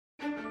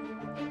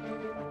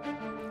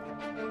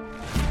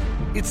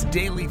It's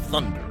Daily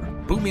Thunder,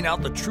 booming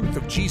out the truth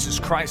of Jesus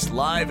Christ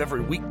live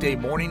every weekday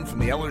morning from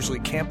the Ellerslie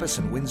campus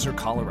in Windsor,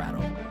 Colorado.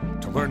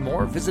 To learn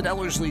more, visit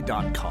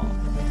Ellerslie.com.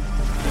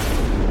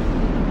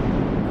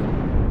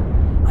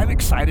 I'm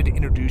excited to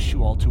introduce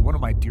you all to one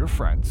of my dear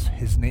friends.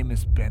 His name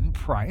is Ben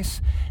Price,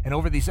 and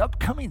over these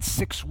upcoming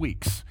 6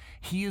 weeks,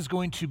 he is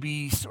going to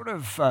be sort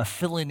of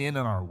filling in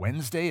on our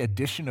Wednesday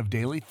edition of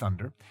Daily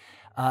Thunder.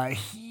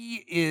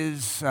 He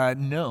is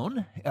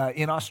known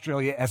in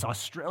Australia as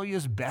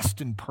Australia's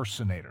best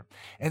impersonator.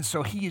 And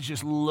so he is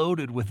just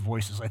loaded with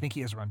voices. I think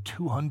he has around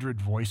 200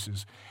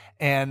 voices.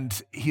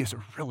 And he is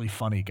a really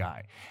funny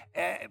guy.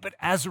 But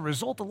as a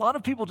result, a lot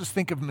of people just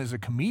think of him as a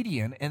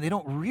comedian, and they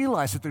don't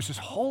realize that there's this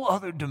whole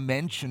other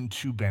dimension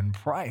to Ben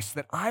Price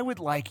that I would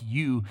like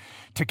you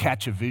to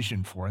catch a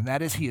vision for, and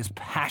that is he is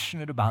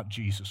passionate about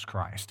Jesus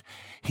Christ.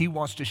 He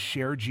wants to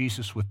share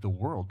Jesus with the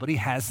world, but he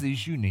has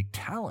these unique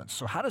talents.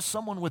 So how does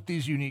someone with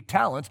these unique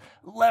talents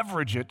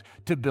leverage it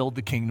to build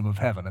the kingdom of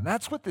heaven? And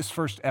that's what this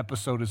first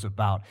episode is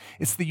about.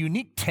 It's the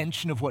unique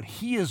tension of what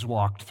he has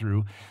walked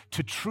through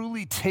to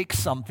truly take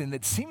something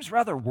that seems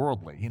rather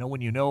worldly. You know,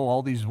 when you know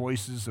all these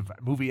voices of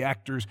movie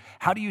actors,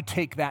 how do you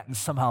take that and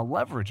somehow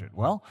leverage it?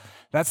 Well,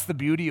 that's the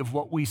beauty of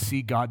what we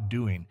see God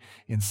doing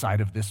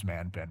inside of this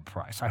man, Ben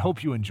Price. I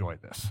hope you enjoy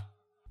this.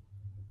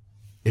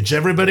 It's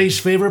everybody's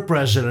favorite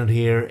president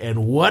here,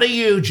 and what a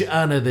huge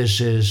honor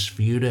this is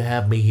for you to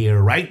have me here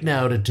right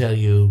now to tell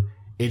you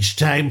it's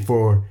time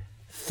for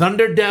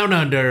Thunder Down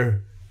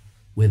Under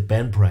with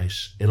Ben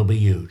Price. It'll be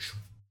huge.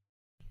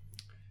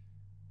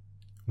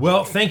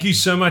 Well, thank you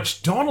so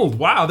much, Donald.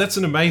 Wow, that's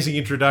an amazing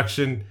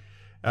introduction.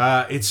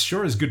 It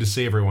sure is good to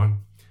see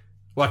everyone.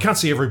 Well, I can't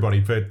see everybody,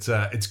 but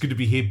it's good to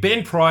be here.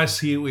 Ben Price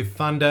here with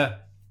Thunder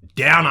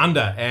Down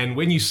Under. And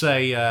when you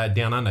say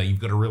Down Under, you've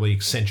got to really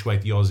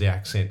accentuate the Aussie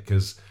accent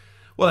because,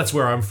 well, that's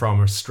where I'm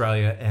from,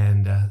 Australia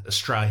and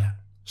Australia.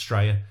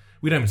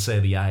 We don't even say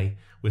the A.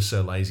 We're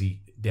so lazy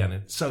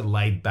so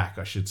laid back,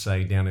 I should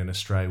say, down in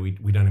Australia.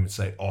 We don't even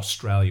say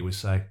Australia, we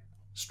say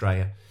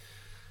Australia.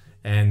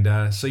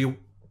 And so you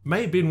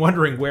may have been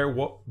wondering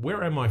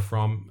where am I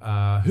from?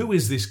 Who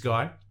is this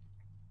guy?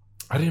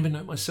 I don't even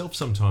know myself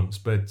sometimes,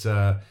 but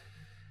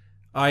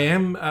I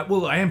am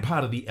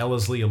part of the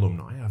Ellerslie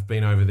alumni. I've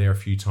been over there a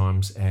few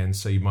times, and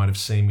so you might have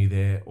seen me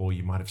there, or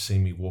you might have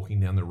seen me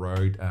walking down the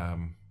road.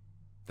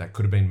 That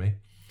could have been me.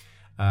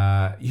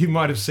 You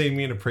might have seen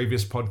me in a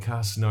previous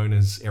podcast known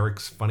as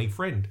Eric's Funny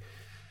Friend.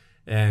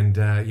 And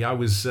I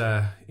was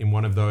in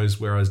one of those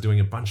where I was doing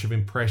a bunch of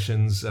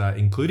impressions,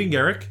 including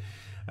Eric,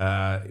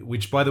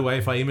 which, by the way,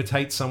 if I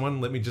imitate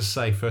someone, let me just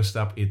say first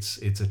up, it's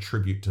a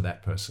tribute to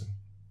that person.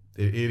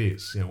 It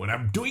is. You know, when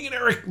I'm doing an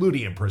Eric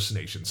Ludy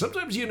impersonation,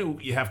 sometimes,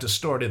 you have to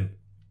start in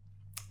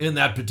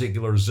that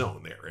particular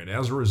zone there. And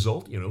as a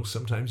result,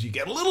 sometimes you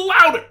get a little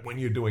louder when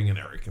you're doing an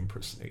Eric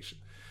impersonation.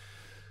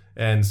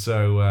 And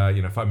so,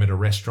 if I'm at a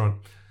restaurant,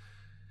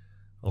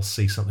 I'll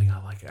see something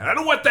I like. I don't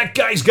know what that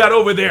guy's got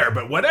over there,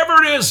 but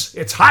whatever it is,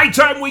 it's high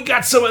time we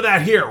got some of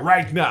that here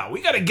right now.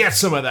 We got to get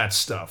some of that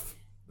stuff.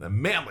 The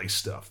manly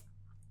stuff.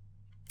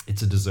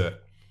 It's a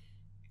dessert.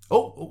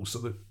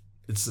 So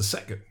it's the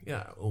second.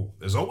 Yeah. Oh,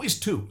 there's always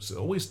twos. There's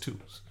always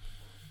twos.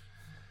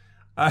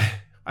 I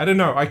don't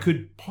know. I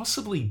could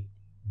possibly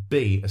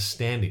be a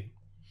stand-in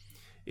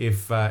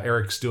if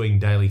Eric's doing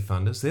Daily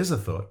Thunders. There's a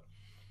thought.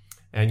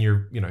 And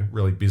you're,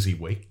 really busy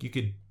week. You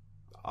could,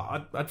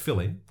 I'd fill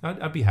in.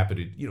 I'd be happy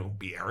to,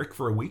 be Eric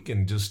for a week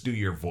and just do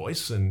your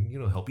voice and,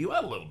 help you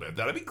out a little bit.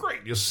 That'd be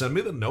great. Just send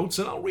me the notes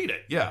and I'll read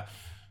it. Yeah,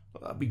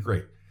 that'd be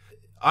great.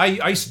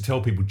 I used to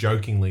tell people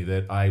jokingly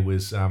that I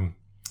was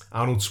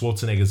Arnold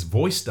Schwarzenegger's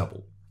voice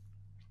double.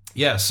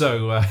 Yeah,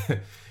 so,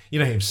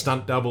 him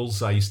stunt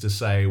doubles, I used to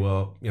say,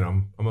 well,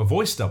 I'm a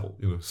voice double.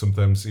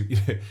 Sometimes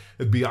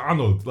it'd be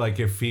Arnold, like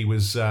if he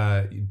was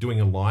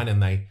doing a line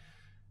and they,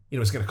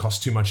 it's going to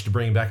cost too much to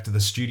bring him back to the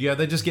studio.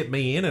 They just get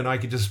me in and I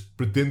could just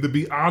pretend to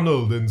be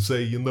Arnold and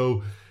say,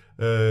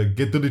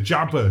 get to the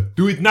chopper,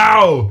 do it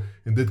now.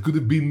 And that could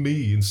have been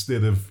me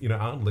instead of,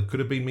 Arnold. It could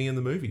have been me in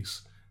the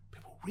movies.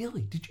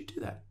 Really? Did you do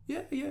that?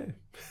 Yeah.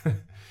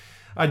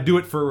 I'd do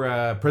it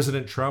for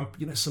President Trump.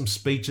 Some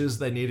speeches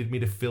they needed me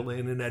to fill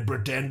in, and I'd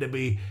pretend to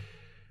be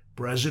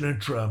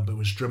President Trump. It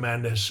was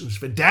tremendous. It was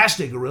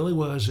fantastic. It really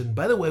was. And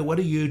by the way, what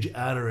a huge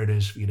honor it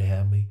is for you to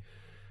have me.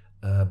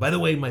 By the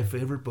way, my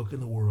favorite book in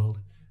the world,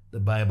 the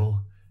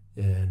Bible,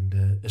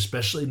 and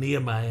especially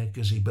Nehemiah,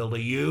 because he built a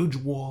huge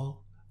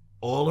wall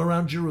all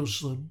around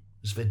Jerusalem.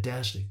 It's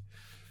fantastic.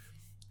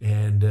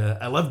 And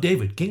I love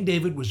David. King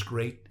David was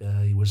great.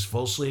 He was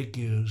falsely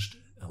accused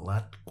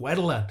quite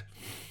a lot.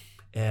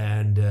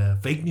 And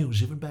fake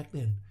news, even back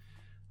then.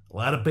 A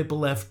lot of people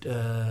left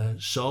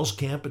Saul's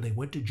camp and they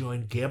went to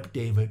join Camp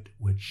David,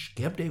 which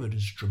Camp David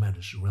is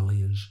tremendous. It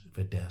really is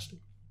fantastic.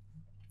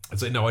 I'd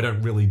say, no, I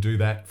don't really do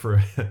that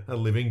for a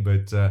living,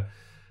 but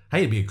hey,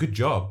 it'd be a good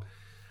job.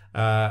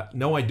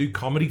 No, I do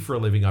comedy for a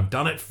living. I've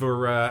done it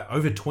for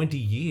over 20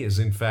 years.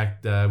 In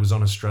fact, I was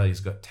on Australia's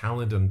Got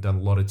Talent and done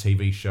a lot of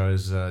TV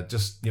shows.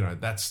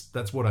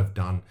 That's what I've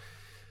done.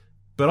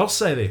 But I'll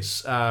say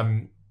this.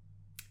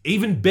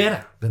 even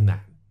better than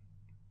that.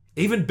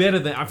 Even better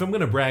than, if I'm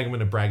going to brag, I'm going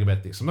to brag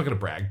about this. I'm not going to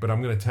brag, but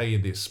I'm going to tell you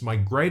this. My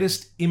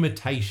greatest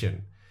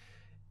imitation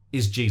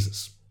is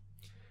Jesus.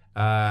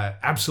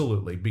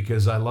 Absolutely,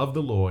 because I love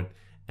the Lord,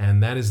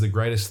 and that is the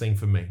greatest thing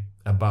for me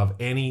above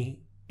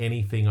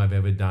anything I've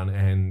ever done,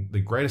 and the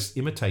greatest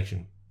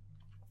imitation.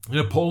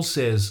 Paul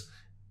says,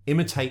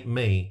 imitate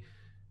me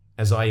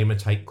as I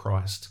imitate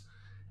Christ.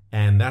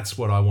 And that's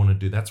what I want to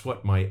do. That's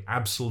what my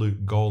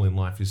absolute goal in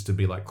life is, to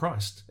be like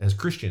Christ as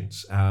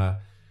Christians. And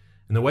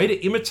the way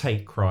to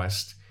imitate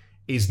Christ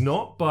is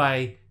not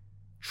by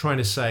trying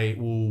to say,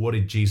 well, what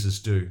did Jesus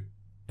do?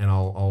 And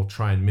I'll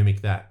try and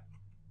mimic that.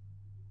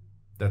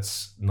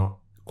 That's not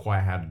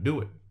quite how to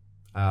do it.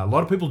 A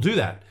lot of people do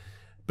that.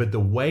 But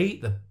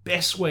the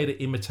best way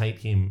to imitate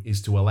him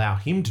is to allow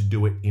him to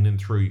do it in and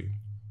through you.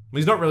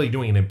 He's not really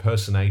doing an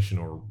impersonation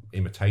or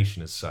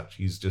imitation as such.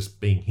 He's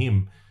just being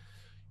him.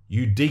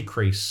 You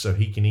decrease so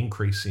he can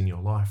increase in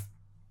your life.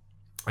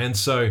 And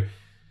so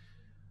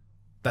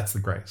that's the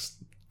greatest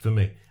for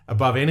me,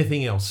 above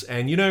anything else.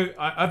 And,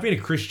 I've been a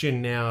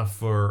Christian now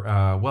for,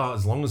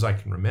 as long as I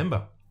can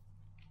remember.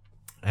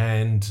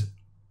 And,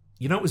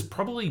 it was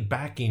probably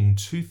back in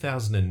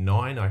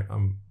 2009,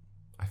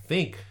 I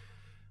think.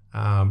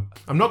 I'm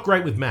not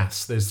great with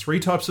maths. There's 3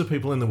 types of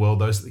people in the world,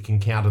 those that can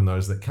count and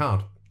those that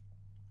can't.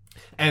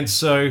 And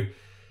so,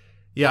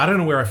 I don't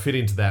know where I fit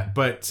into that,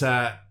 but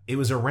it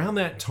was around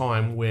that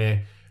time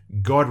where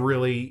God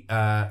really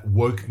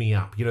woke me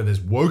up.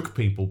 There's woke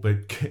people, but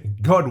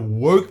God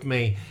woke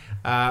me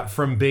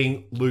from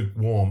being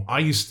lukewarm. I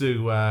used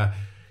to,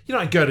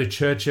 I'd go to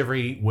church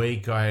every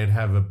week. I'd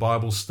have a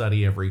Bible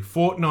study every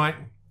fortnight,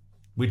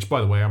 which,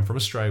 by the way, I'm from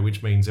Australia,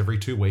 which means every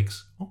 2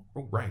 weeks. Oh,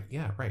 right.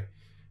 Yeah, right.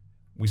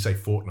 We say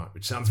fortnight,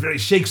 which sounds very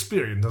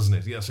Shakespearean, doesn't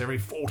it? Yes, every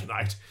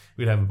fortnight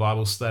we'd have a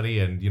Bible study,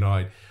 and,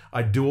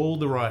 I'd do all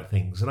the right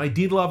things. And I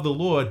did love the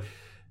Lord,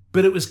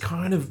 but it was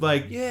kind of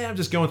like, I'm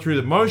just going through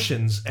the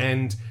motions.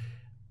 And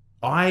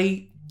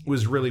I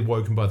was really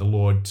woken by the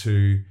Lord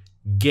to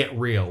get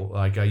real.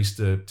 Like I used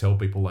to tell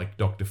people, like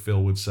Dr.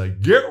 Phil would say,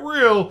 get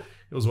real.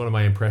 It was one of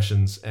my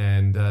impressions.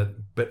 And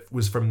but it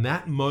was from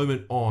that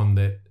moment on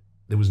that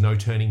there was no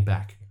turning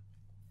back.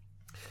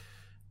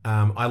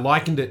 I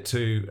likened it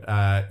to,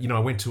 I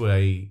went to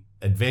a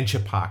adventure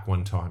park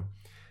one time,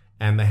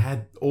 and they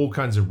had all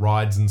kinds of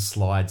rides and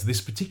slides. This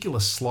particular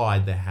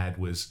slide they had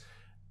was,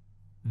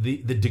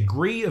 the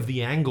degree of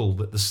the angle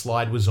that the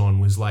slide was on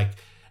was like,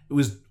 it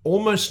was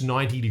almost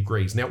 90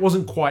 degrees. Now, it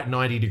wasn't quite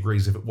 90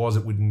 degrees. If it was,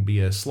 it wouldn't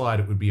be a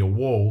slide, it would be a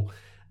wall,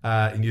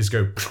 and you just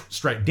go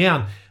straight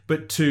down.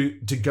 But to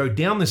go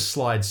down this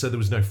slide so there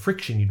was no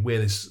friction, you'd wear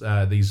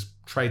these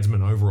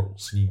tradesman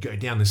overalls, and you'd go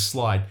down this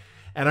slide.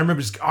 And I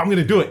remember I'm going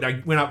to do it. And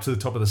I went up to the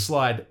top of the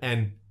slide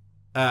and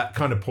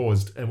kind of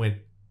paused and went,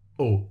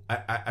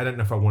 I don't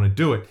know if I want to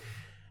do it.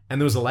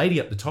 And there was a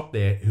lady up the top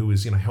there who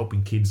was,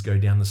 helping kids go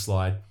down the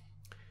slide.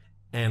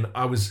 And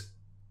I was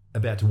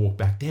about to walk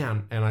back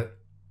down, and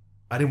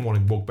I didn't want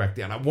to walk back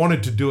down. I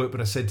wanted to do it, but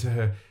I said to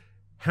her,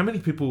 how many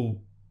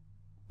people,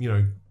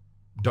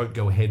 don't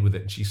go ahead with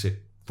it? And she said,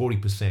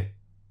 40%.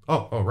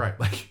 Oh, right.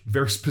 Like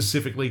very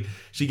specifically,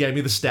 she gave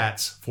me the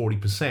stats,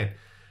 40%.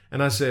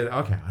 And I said,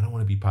 okay, I don't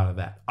want to be part of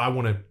that. I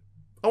want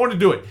to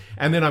do it.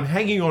 And then I'm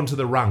hanging on to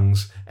the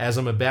rungs as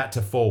I'm about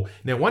to fall.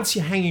 Now, once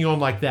you're hanging on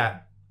like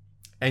that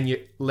and your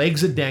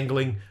legs are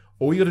dangling,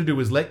 all you got to do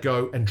is let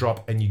go and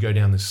drop, and you go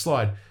down this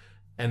slide.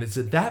 And it's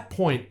at that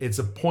point, it's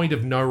a point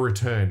of no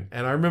return.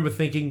 And I remember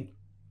thinking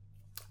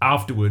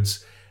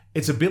afterwards,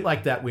 it's a bit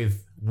like that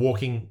with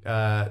walking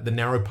the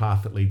narrow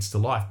path that leads to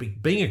life.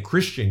 Being a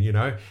Christian,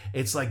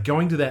 it's like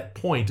going to that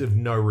point of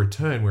no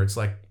return where it's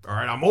like, all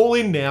right, I'm all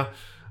in now.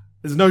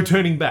 There's no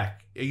turning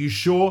back. Are you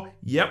sure?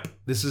 Yep,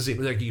 this is it.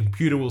 Like a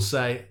computer will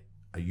say,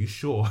 are you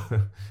sure?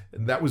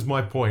 And that was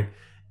my point.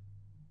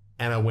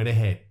 And I went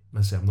ahead.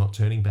 I said, I'm not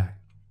turning back.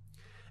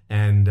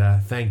 And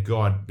thank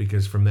God,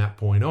 because from that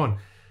point on.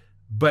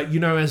 But,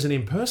 as an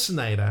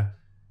impersonator,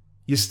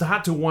 you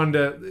start to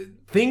wonder,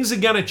 things are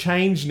going to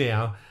change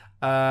now,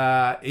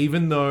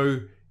 even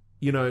though,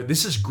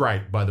 this is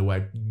great, by the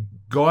way.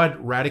 God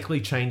radically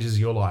changes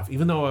your life.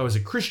 Even though I was a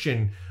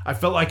Christian, I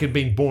felt like I'd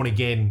been born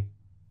again.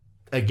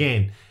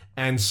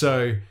 And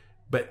so,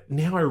 but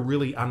now I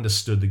really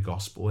understood the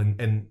gospel.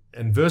 And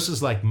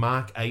verses like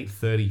Mark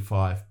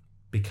 8:35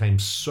 became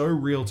so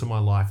real to my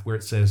life, where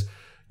it says,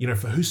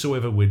 for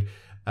whosoever would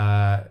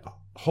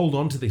hold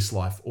on to this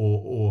life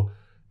or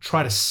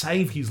try to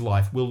save his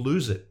life will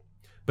lose it.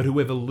 But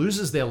whoever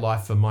loses their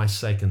life for my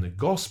sake and the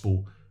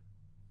gospel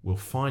will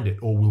find it,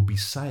 or will be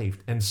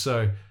saved. And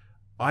so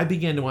I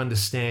began to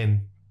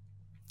understand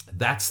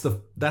that's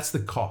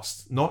the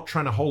cost, not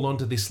trying to hold on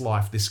to this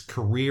life, this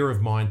career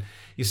of mine.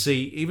 You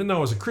see, even though I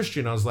was a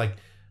Christian, I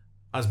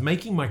was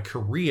making my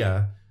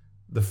career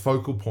the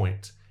focal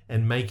point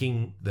and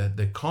making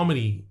the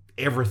comedy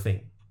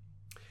everything.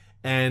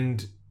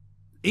 And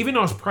even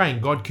I was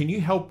praying, God, can you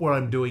help what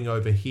I'm doing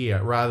over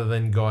here, rather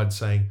than God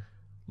saying,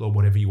 Lord,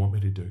 whatever you want me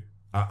to do.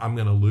 I'm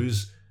going to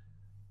lose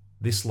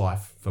this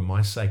life for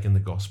my sake and the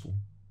gospel.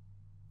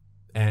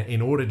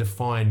 in order to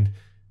find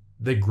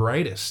the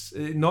greatest.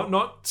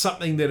 Not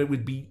something that it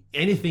would be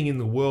anything in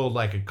the world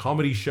like a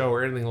comedy show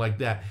or anything like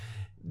that.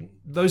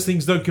 Those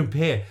things don't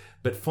compare.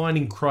 But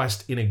finding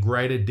Christ in a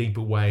greater,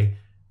 deeper way,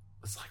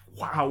 it's like,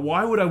 wow,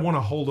 why would I want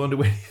to hold on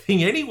to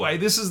anything anyway?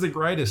 This is the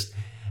greatest.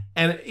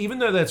 And even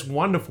though that's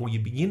wonderful, you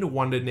begin to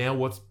wonder now,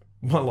 what's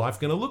my life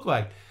going to look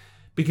like?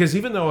 Because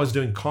even though I was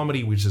doing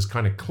comedy, which is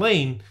kind of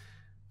clean,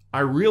 I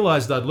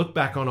realized I'd look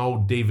back on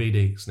old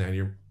DVDs. Now,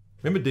 you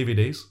remember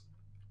DVDs?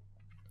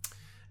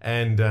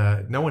 And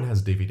no one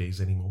has DVDs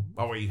anymore.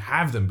 Oh, you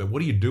have them, but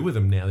what do you do with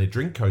them now? They're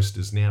drink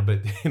coasters now.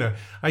 But,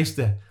 I used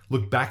to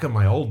look back at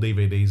my old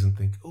DVDs and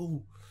think,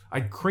 oh,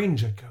 I'd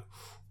cringe. I'd go,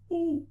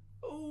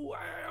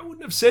 I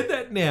wouldn't have said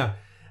that now.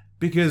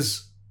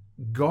 Because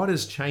God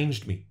has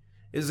changed me.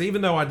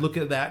 Even though I'd look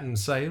at that and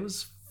say it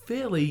was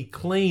fairly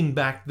clean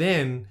back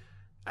then,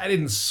 I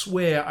didn't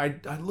swear.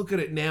 I look at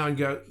it now and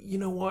go, you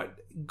know what?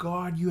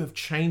 God, you have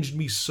changed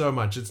me so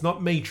much. It's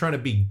not me trying to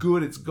be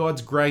good. It's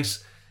God's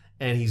grace.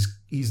 And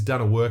he's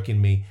done a work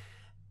in me.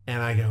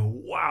 And I go,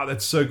 wow,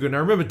 that's so good. And I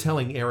remember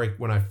telling Eric,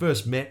 when I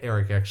first met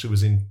Eric, actually,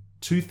 was in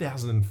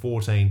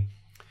 2014.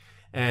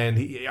 And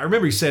I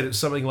remember he said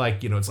something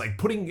like, it's like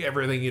putting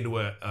everything into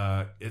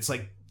it's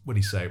like, what did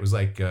he say? It was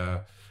like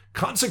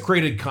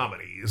consecrated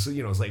comedy. It's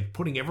like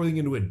putting everything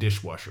into a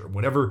dishwasher.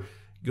 Whatever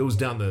goes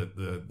down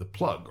the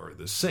plug or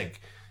the sink,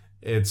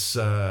 it's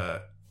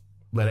let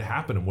it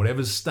happen. And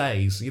whatever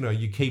stays,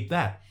 you keep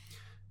that.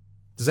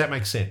 Does that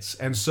make sense?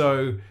 And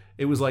so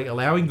it was like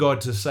allowing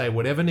God to say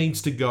whatever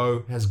needs to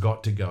go has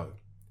got to go.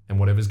 And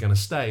whatever's going to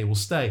stay will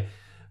stay.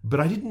 But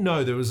I didn't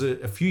know. There was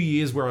a few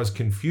years where I was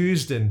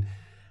confused and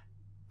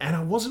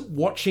I wasn't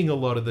watching a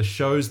lot of the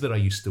shows that I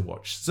used to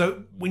watch.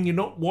 So when you're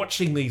not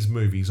watching these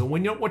movies or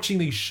when you're not watching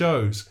these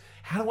shows,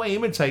 how do I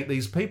imitate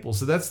these people?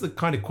 So that's the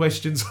kind of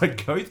questions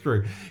I'd go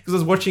through. Because I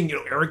was watching,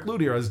 Eric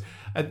Ludier.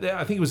 I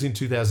think it was in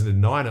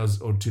 2009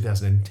 or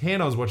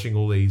 2010. I was watching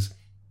all these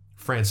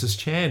Francis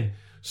Chan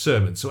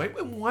sermons. So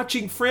I'm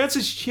watching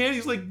Francis Chan.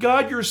 He's like,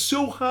 God, you're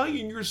so high,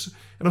 and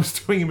I was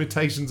doing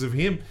imitations of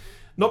him,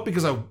 not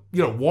because I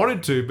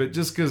wanted to, but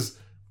just because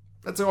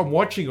that's how I'm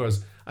watching. I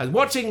was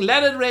watching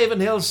Leonard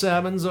Ravenhill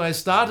sermons, so I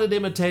started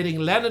imitating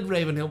Leonard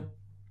Ravenhill,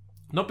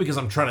 not because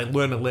I'm trying to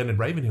learn a Leonard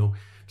Ravenhill,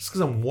 just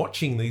because I'm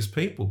watching these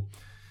people.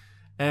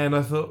 And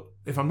I thought,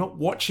 if I'm not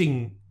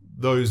watching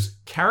those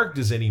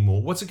characters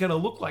anymore, what's it going to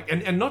look like?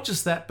 And not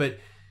just that, but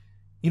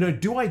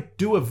do I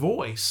do a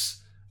voice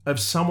of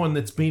someone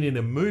that's been in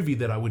a movie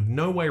that I would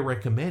no way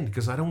recommend,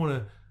 because I don't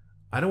want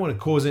to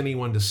cause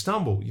anyone to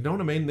stumble. You know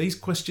what I mean? These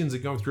questions are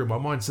going through my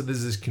mind. So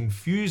there's this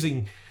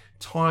confusing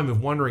time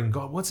of wondering,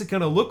 God, what's it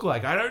going to look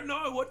like? I don't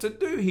know what to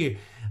do here.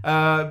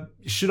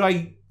 Should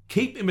I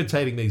keep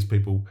imitating these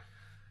people?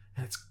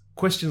 And it's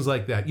questions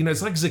like that.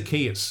 It's like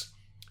Zacchaeus,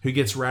 who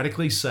gets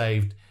radically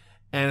saved.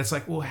 And it's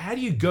like, well, how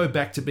do you go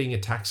back to being a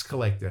tax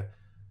collector?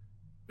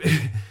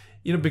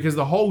 Because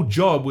the whole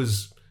job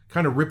was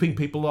kind of ripping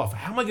people off.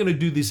 How am I going to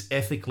do this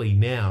ethically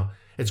now?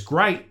 It's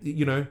great,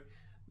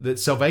 that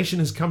salvation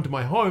has come to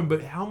my home,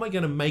 but how am I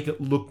going to make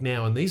it look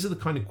now? And these are the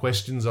kind of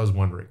questions I was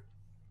wondering.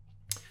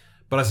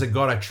 But I said,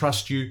 God, I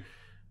trust you.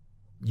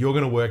 You're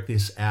going to work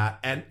this out.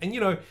 And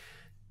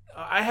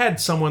I had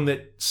someone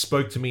that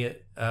spoke to me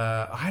at,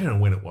 I don't know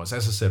when it was.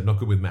 As I said, I'm not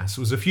good with maths.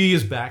 It was a few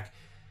years back.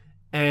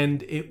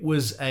 And it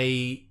was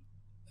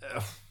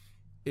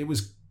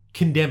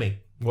condemning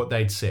what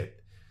they'd said.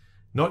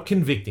 Not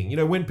convicting.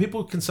 When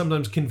people can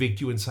sometimes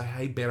convict you and say,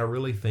 hey, Ben, I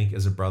really think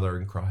as a brother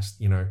in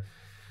Christ,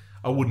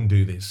 I wouldn't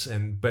do this.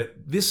 But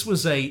this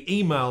was a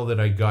email that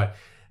I got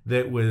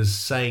that was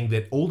saying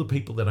that all the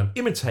people that I'm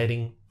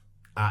imitating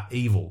are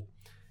evil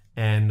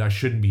and I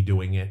shouldn't be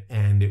doing it.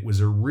 And it was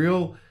a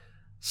real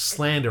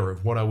slander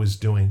of what I was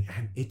doing.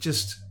 And it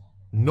just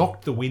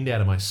knocked the wind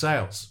out of my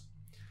sails.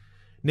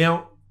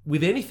 Now,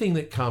 with anything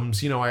that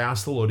comes, I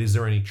ask the Lord, is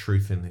there any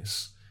truth in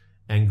this?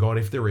 And God,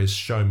 if there is,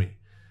 show me.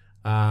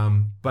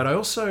 But I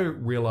also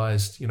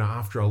realized,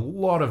 after a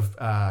lot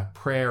of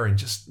prayer and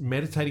just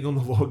meditating on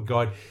the Lord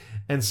God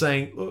and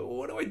saying,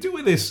 what do I do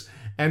with this?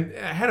 And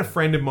I had a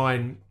friend of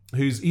mine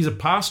he's a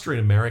pastor in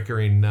America,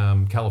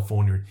 in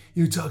California.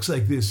 He talks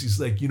like this. He's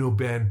like,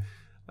 Ben,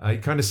 he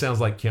kind of sounds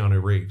like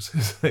Keanu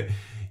Reeves.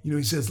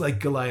 He says like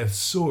Goliath's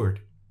sword.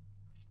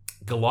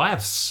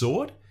 Goliath's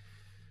sword?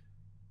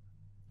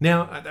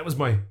 Now, that was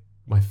my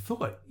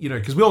thought,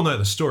 because we all know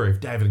the story of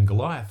David and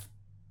Goliath.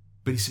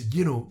 But he said,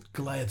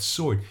 Goliath's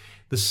sword.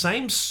 The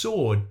same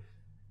sword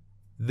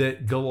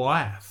that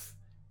Goliath,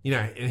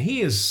 and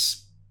he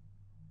is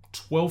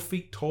 12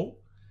 feet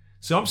tall.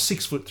 So I'm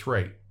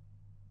 6'3".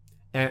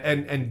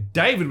 And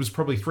David was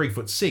probably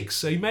 3'6".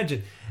 So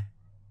imagine,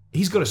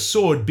 he's got a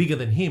sword bigger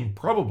than him,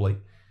 probably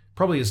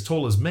as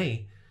tall as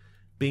me,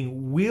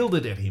 being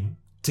wielded at him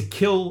to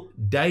kill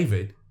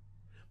David.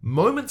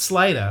 Moments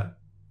later,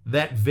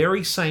 that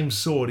very same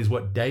sword is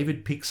what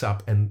David picks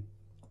up and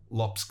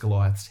lops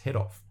Goliath's head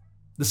off.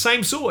 The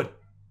same sword.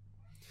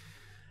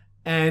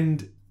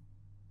 And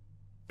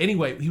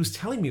anyway, he was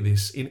telling me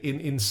this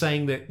in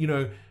saying that,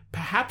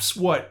 perhaps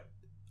what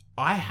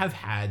I have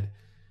had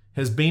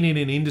has been in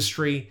an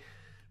industry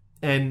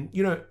and,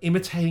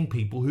 imitating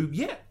people who,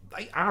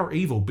 they are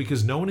evil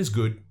because no one is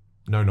good,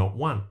 no, not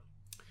one.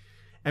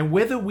 And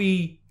whether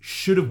we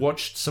should have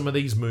watched some of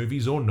these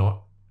movies or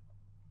not,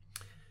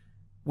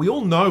 we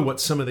all know what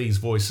some of these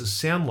voices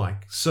sound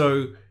like.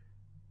 So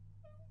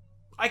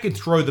I could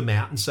throw them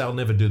out and say I'll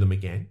never do them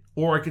again.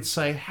 Or I could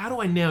say, how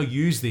do I now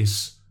use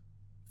this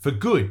for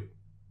good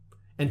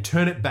and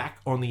turn it back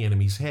on the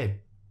enemy's head?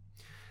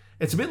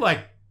 It's a bit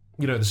like,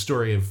 the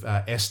story of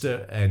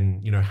Esther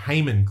and,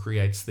 Haman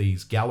creates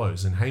these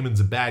gallows and Haman's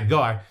a bad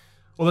guy.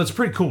 Well, that's a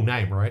pretty cool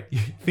name, right? You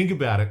think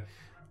about it.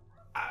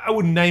 I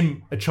wouldn't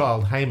name a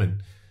child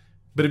Haman,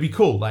 but it'd be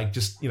cool. Like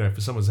just,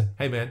 for someone to say,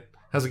 hey man,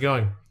 how's it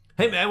going?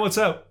 Hey man, what's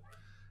up?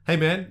 Hey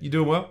man, you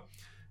doing well?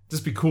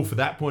 Just be cool for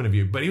that point of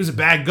view. But he was a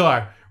bad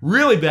guy,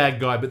 really bad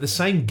guy, but the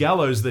same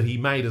gallows that he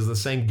made is the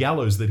same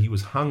gallows that he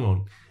was hung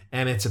on.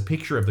 And it's a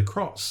picture of the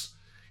cross.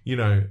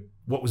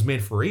 What was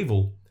meant for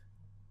evil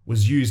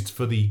was used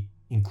for the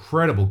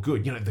incredible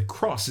good. The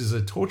cross is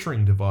a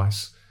torturing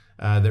device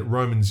that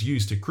Romans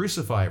used to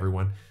crucify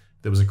everyone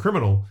that was a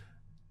criminal.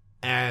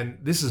 And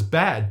this is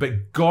bad,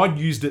 but God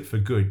used it for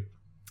good.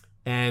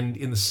 And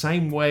in the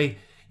same way,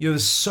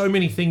 there's so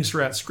many things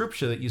throughout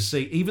Scripture that you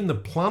see, even the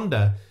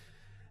plunder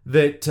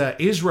that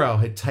Israel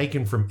had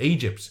taken from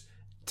Egypt.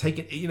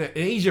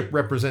 Egypt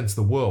represents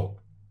the world.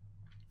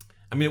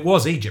 I mean, it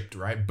was Egypt,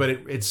 right? But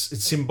it's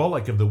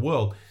symbolic of the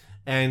world.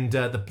 And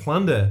the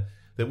plunder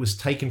that was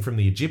taken from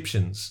the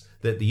Egyptians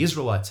that the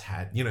Israelites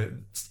had,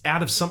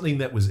 out of something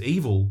that was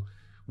evil,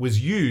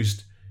 was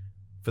used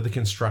for the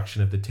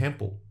construction of the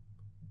temple.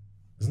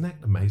 Isn't that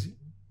amazing?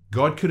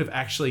 God could have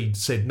actually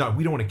said, no,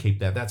 we don't want to keep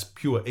that. That's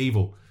pure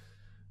evil.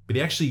 But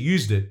he actually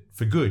used it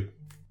for good.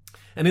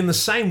 And in the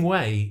same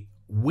way,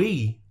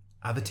 we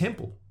are the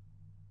temple.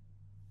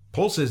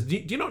 Paul says, do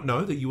you not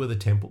know that you are the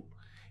temple?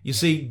 You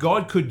see,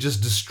 God could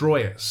just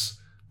destroy us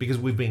because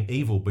we've been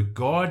evil, but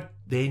God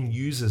then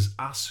uses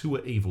us who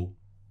are evil,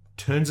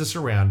 turns us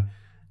around,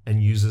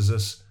 and uses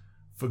us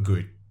for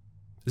good.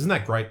 Isn't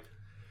that great?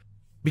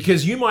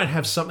 Because you might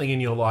have something in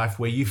your life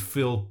where you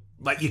feel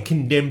like you're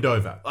condemned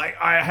over. Like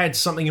I had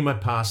something in my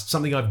past,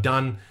 something I've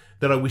done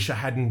that I wish I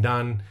hadn't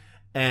done.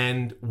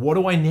 And what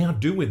do I now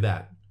do with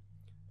that?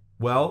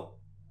 Well,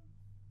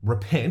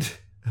 repent,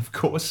 of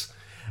course,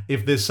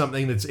 if there's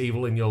something that's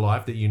evil in your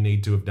life that you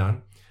need to have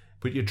done.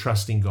 Put your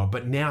trust in God.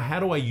 But now, how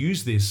do I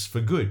use this for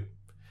good?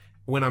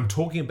 When I'm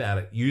talking about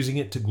it, using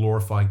it to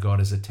glorify God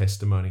as a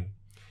testimony.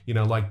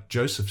 Like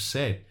Joseph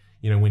said,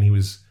 when he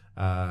was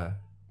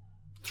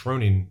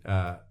thrown in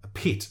a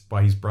pit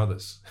by his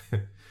brothers.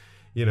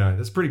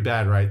 That's pretty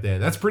bad right there.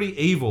 That's pretty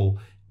evil.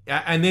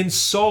 And then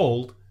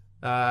sold.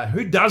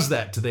 Who does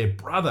that to their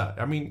brother?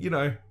 I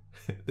mean,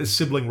 there's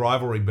sibling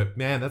rivalry, but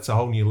man, that's a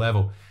whole new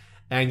level.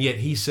 And yet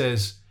he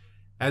says,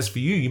 as for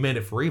you, you meant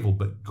it for evil,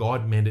 but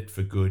God meant it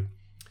for good.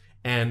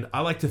 And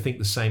I like to think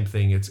the same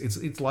thing.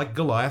 It's like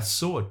Goliath's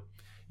sword.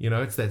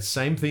 It's that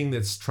same thing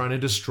that's trying to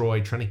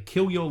destroy, trying to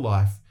kill your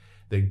life,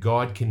 that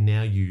God can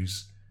now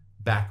use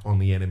back on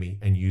the enemy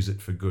and use it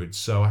for good.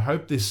 So I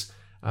hope this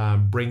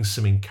brings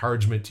some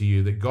encouragement to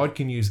you that God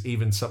can use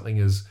even something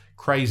as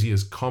crazy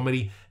as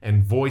comedy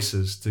and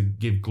voices to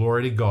give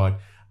glory to God.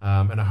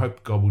 And I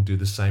hope God will do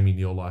the same in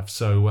your life.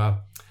 So,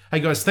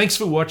 hey guys, thanks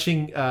for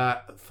watching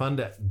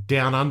Thunder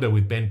Down Under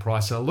with Ben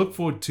Price. And I look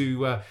forward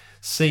to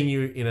seeing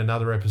you in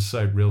another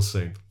episode real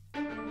soon.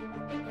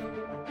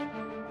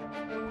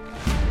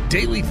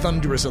 Daily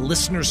Thunder is a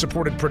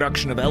listener-supported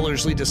production of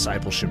Ellerslie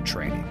Discipleship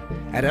Training.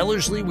 At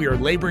Ellerslie, we are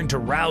laboring to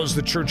rouse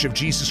the Church of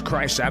Jesus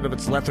Christ out of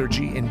its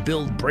lethargy and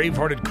build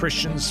brave-hearted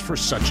Christians for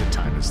such a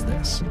time as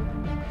this.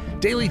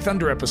 Daily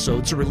Thunder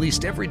episodes are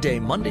released every day,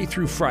 Monday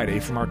through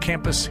Friday, from our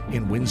campus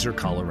in Windsor,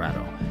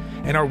 Colorado.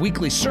 And our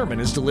weekly sermon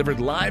is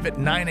delivered live at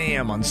 9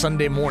 a.m. on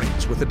Sunday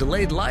mornings with a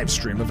delayed live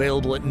stream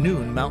available at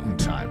noon Mountain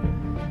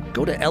Time.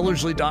 Go to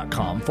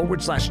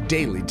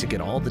Ellerslie.com/daily to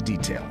get all the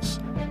details.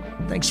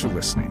 Thanks for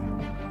listening.